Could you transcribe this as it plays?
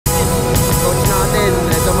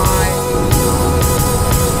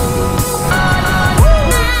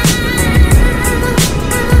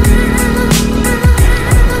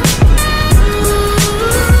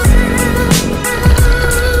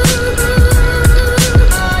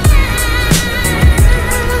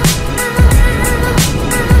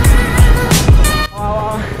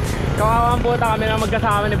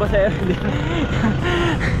kasama ni Boss Erwin.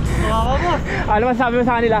 Ako, boss. Ano masasabi mo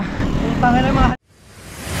sa kanila? Tangin na mga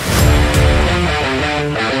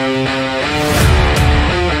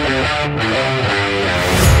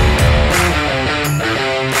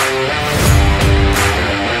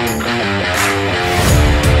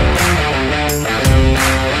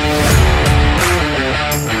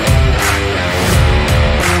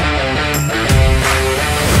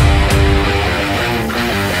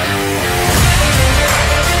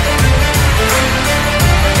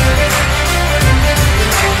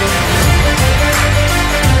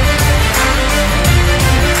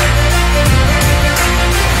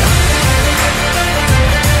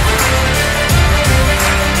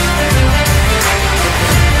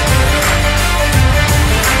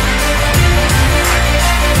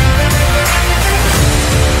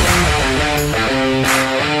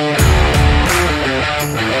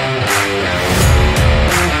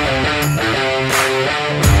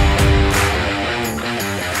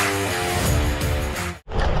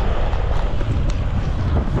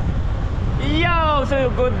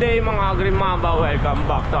good day mga Greenmamba, welcome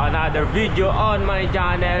back to another video on my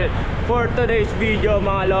channel. For today's video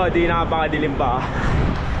mga lodi, napakadilim pa,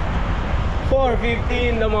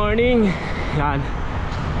 4:50 in the morning. Yan,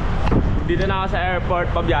 dito na ako sa airport,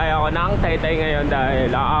 pabiyahe ako ng Taytay ngayon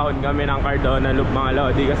dahil aahon kami ng Cardona loop mga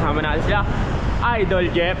lodi. Kasama natin sila Idol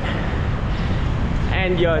Jeff.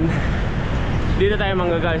 And yun, dito tayo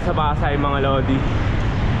manggagal sa Pasay mga lodi.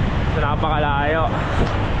 So napakalayo,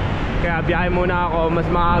 kaya biyahe muna ako, mas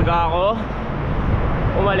maaga ako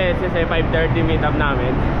umalis kasi 5:30 meet up namin.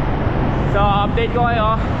 So update ko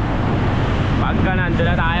kayo pagka nandun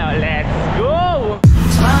na tayo. Let's go!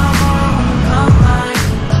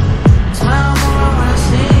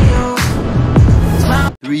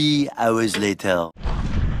 3 hours later.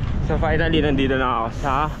 So finally nandito na ako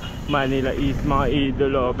sa Manila East mga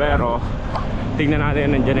idolo. Pero tingnan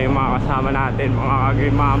natin, nandiyan na yung mga kasama natin, mga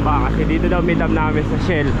Greenmamba, kasi dito daw meet up namin sa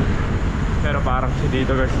Shell. Pero parang si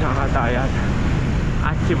Tbrothers nakatayan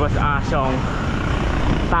at si Boss Asyong.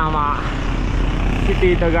 Tama, si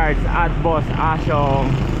Tbrothers at Boss Asyong.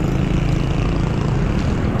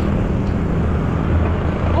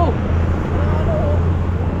 Oh!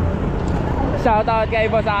 Shoutout kay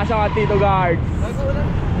Boss Asyong at Tbrothers.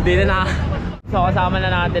 Dito na. So kasama na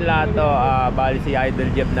natin lahat to. Bali si Idol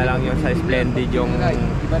Jeff na lang yung sa Splendid yung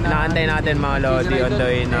naantay natin mga lodi on the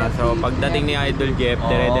way na. So pagdating ni Idol Jeff,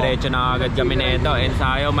 dire-diretso na agad kami nito.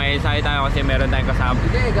 Ensayo, may ensayo tayo kasi meron tayong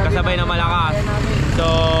kasabay na malakas. So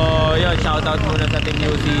yun, shoutout muna sa Team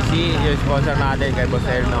UCC, yung sponsor natin kay Boss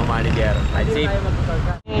Erwin, no, manager. Ride safe.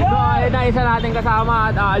 So ayun na, isa natin kasama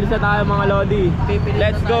at aalis na tayo mga lodi.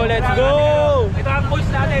 Let's go, let's go! Ito ang coach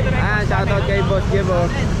natin. Ayan, shoutout kay Boss Jeff,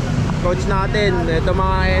 coach natin. Ito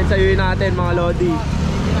mga ensayuin natin mga lodi.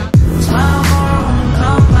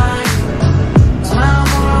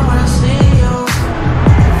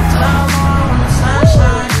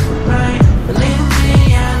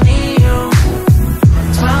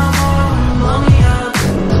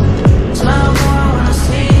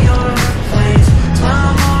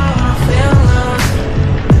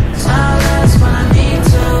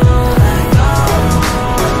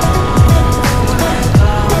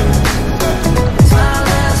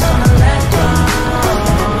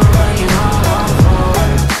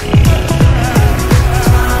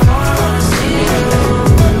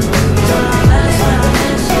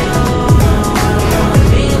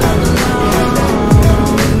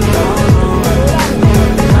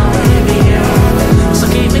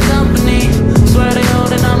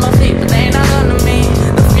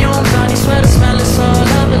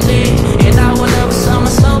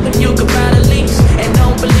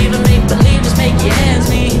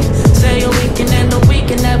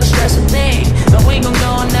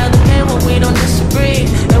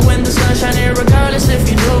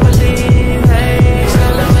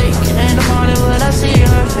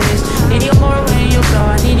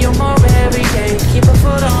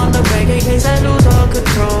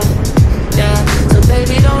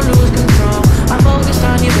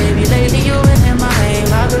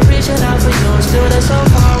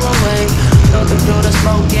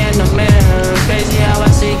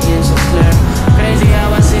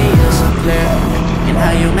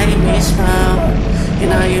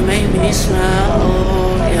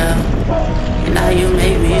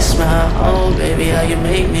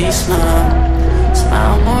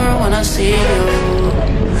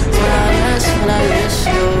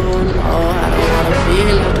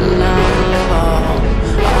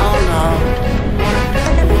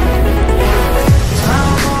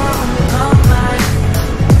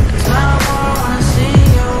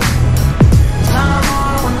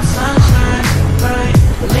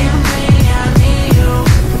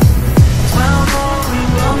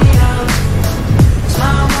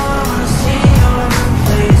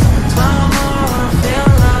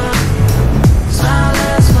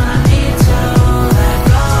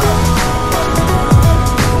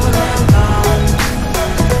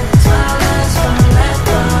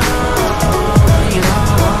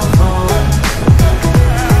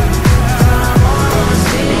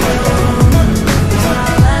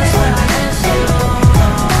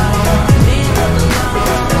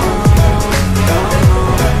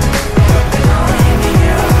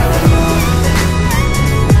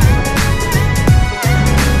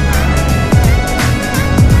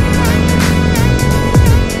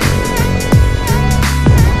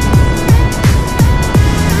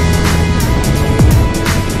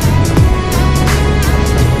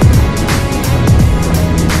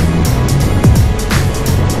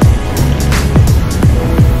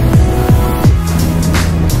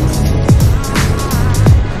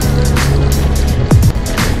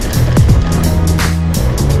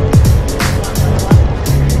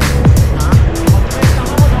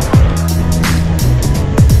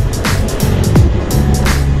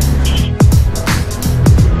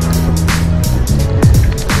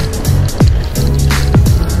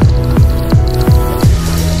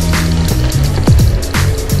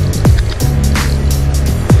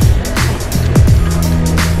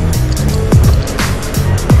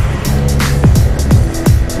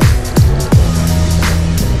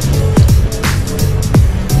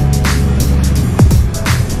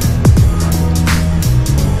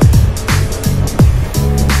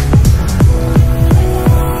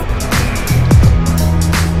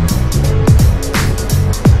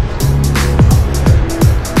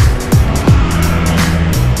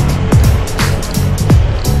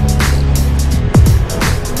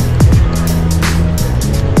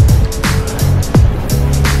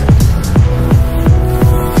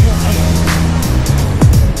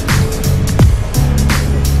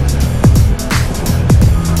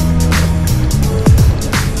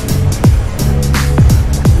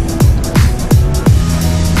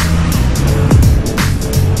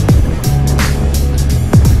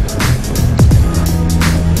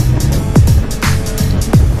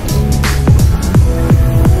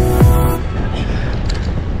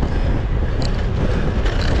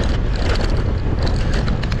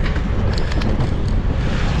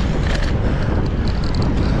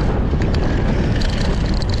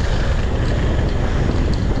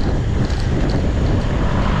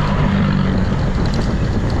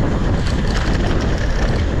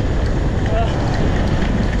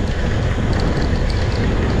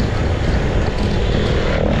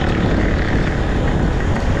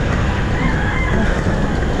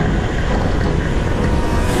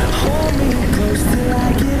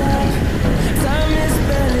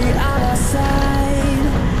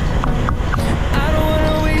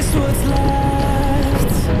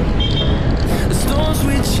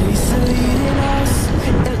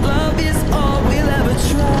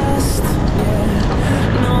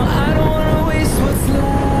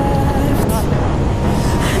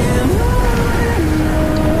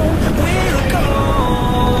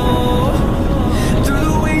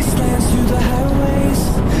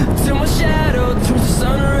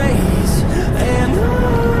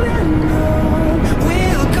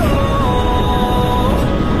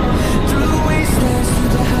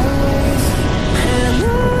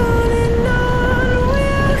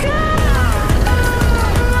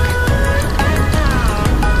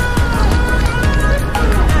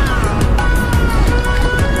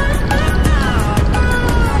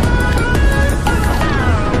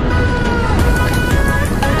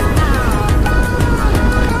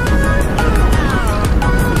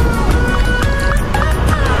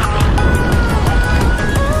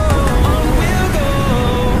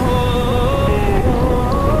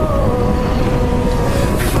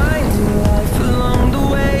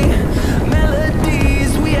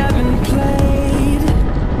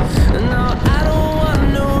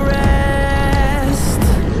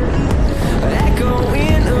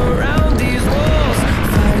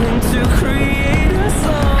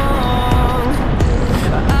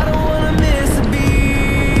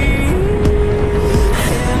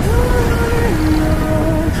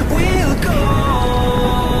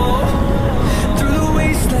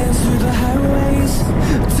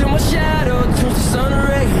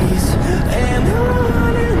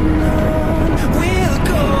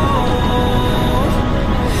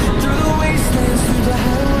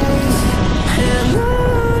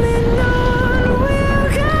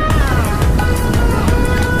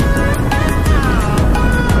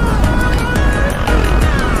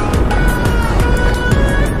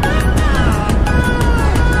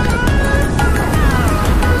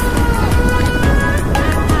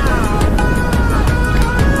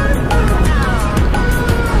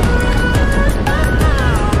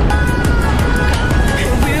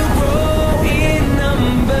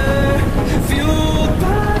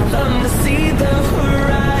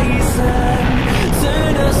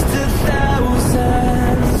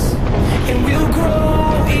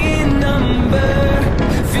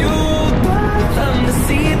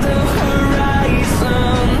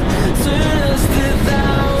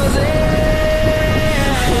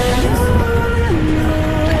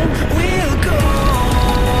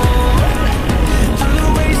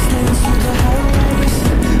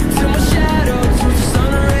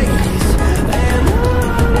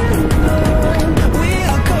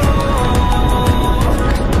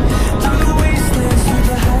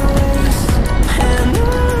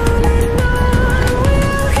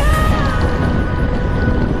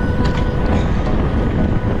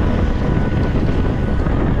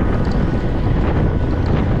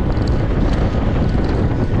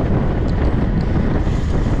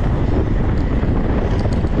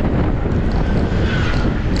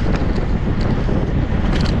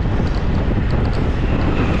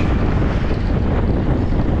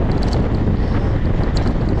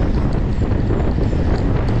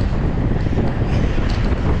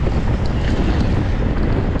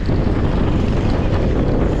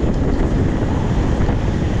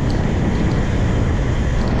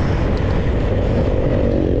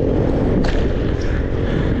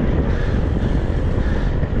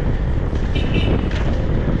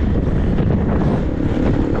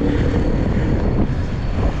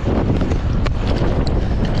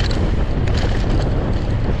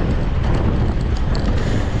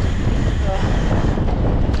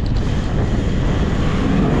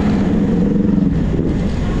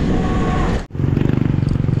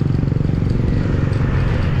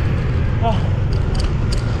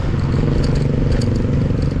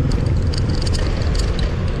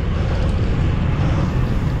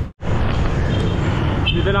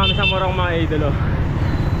 idol oh.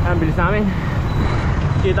 Ayan, bilis namin.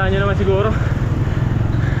 Kita nyo naman siguro.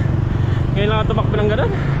 Ngayon lang tumakbo ng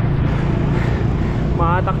ganun.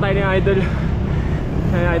 Maatak tayo ni idol.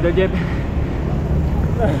 Ayan, idol Jeff.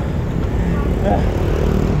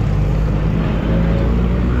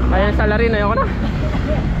 Ayan, salarin, ayoko na.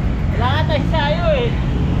 Lahat ay sayo eh.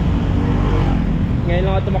 Ngayon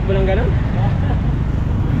lang tumakbo ng ganun.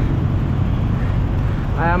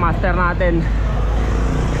 Ayan, master natin.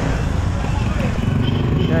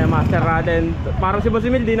 Ayan, master natin. Parang si Boss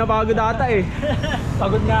Emil, di na pagod ata eh.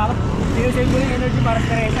 Pagod nga ako. Sinusave ko yung energy para sa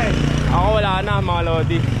Teresa eh. Ako wala na mga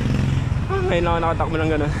lodi. Ngayon lang ako nakatakbo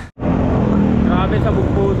ng ganun. Grabe sa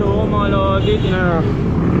bugpuso ko mga lodi.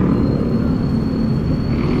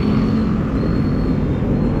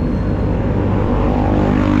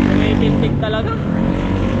 Tumitintik talaga.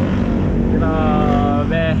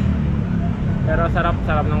 Grabe. Pero sarap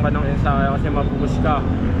ng ganong ensayo kasi mapupush ka.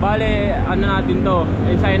 Bale, ano natin to,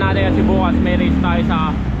 ensayo natin kasi bukas may race tayo sa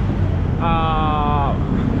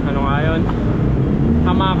ano nga yun,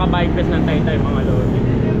 sa mga ka-bike fest ng Taytay mga lodi.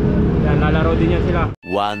 Yan, lalaro din yan sila.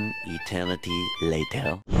 One eternity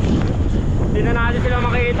later. Hindi na natin sila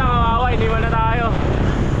makikita, kawawa, iniwan na tayo.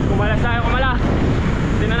 Kumalas tayo, kumalas.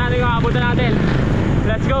 Hindi na natin yung aabutan natin.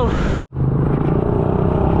 Let's go!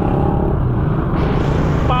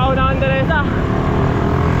 Pauna ang Teresa.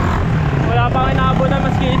 Wala pang inaabutan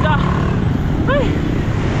maski isa. Ay!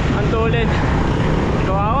 Ang tulid.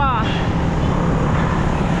 Kawawa.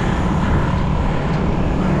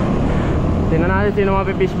 Tingnan natin sino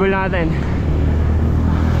mga fishbowl natin.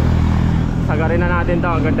 Sagarin na natin to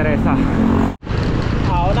hanggang Teresa.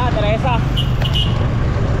 Ako na, Teresa.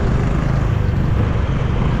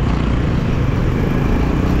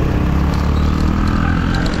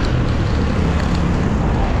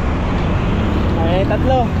 Ay,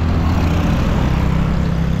 tatlo.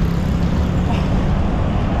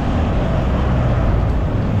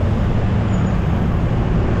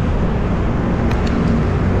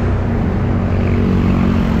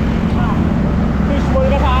 Fishbowl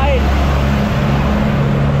ka sa akin.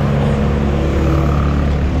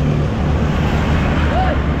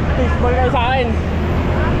 Fishbowl kayo sa akin.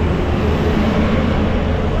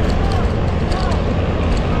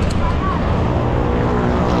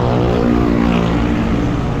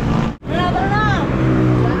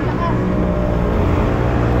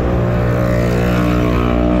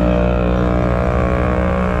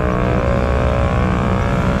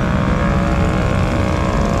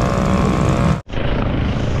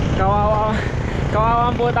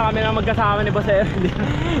 Kawawang puta kami na magkasama ni Boss Erwin.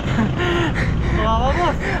 Kawawa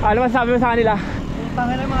boss. Ano masasabi mo sa kanila?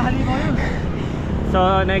 Tangin na yung mga halimaw yun. So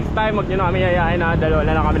next time wag nyo na kami yayain na dalawa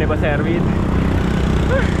na lang kami ni Boss Erwin.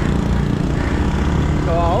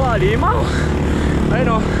 Kawawa, limaw.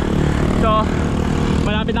 Ayun o. So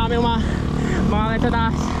malapit na kami makakit sa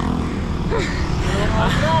taas.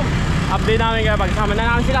 Update namin kayo pag kasama na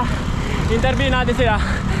namin sila. Interview natin sila.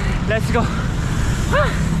 Let's go.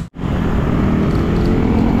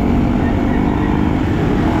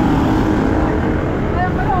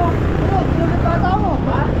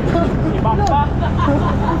 Ibang pa.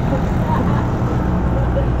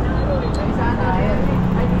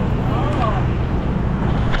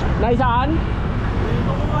 Naisaan?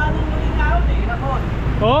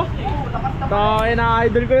 Oh? Tayo na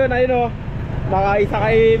idol ko yun, ayun oh. Nakaisa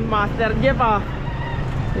kay Master Jeff ah.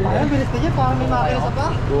 Ayun, bilis ka dyan, parang may makina sa pa.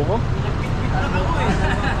 Buko?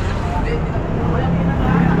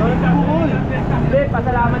 Hindi,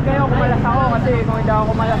 pasalamat kayo kumalas ako kasi kung hindi ako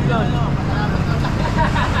kumalas doon.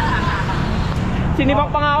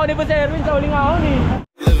 Sinibak pa nga ako ni Boss Erwin sa uling ahon eh.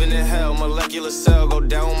 Living in hell, molecular cell. Go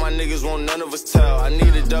down with my niggas, won't none of us tell. I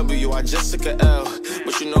need a W, I just took a L.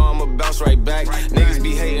 But you know I'ma bounce right back. Niggas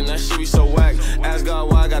be hating, that shit be so whack. Ask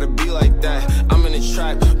God why I gotta be like that. I'm in the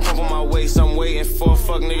trap, pump on my waist. I'm waiting for a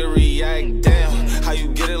fuck nigga react. Damn, how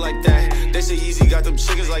you get it like that? They say Easy got them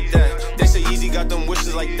chickens like that. They say Easy got them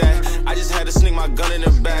wishes like that. I just had to sneak my gun in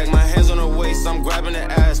her bag. My hands on her waist, I'm grabbing the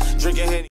ass. Drinking Henny.